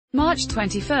March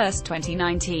 21,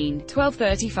 2019,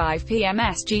 12:35 p.m.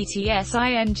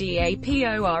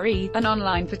 SGTSINGAPORE, an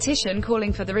online petition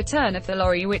calling for the return of the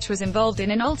lorry which was involved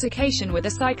in an altercation with a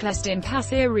cyclist in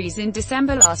Pasir Ris in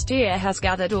December last year has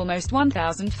gathered almost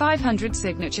 1,500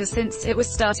 signatures since it was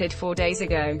started 4 days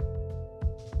ago.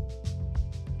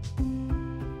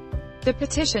 The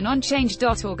petition on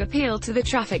change.org appealed to the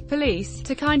traffic police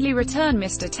to kindly return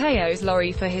Mr. Teo's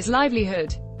lorry for his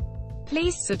livelihood.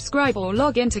 Please subscribe or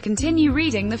log in to continue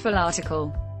reading the full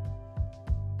article.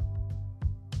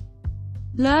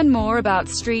 Learn more about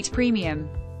Street Premium.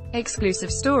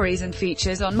 Exclusive stories and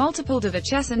features on multiple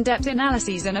divorce and debt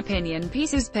analyses and opinion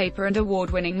pieces, paper and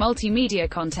award-winning multimedia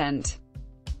content.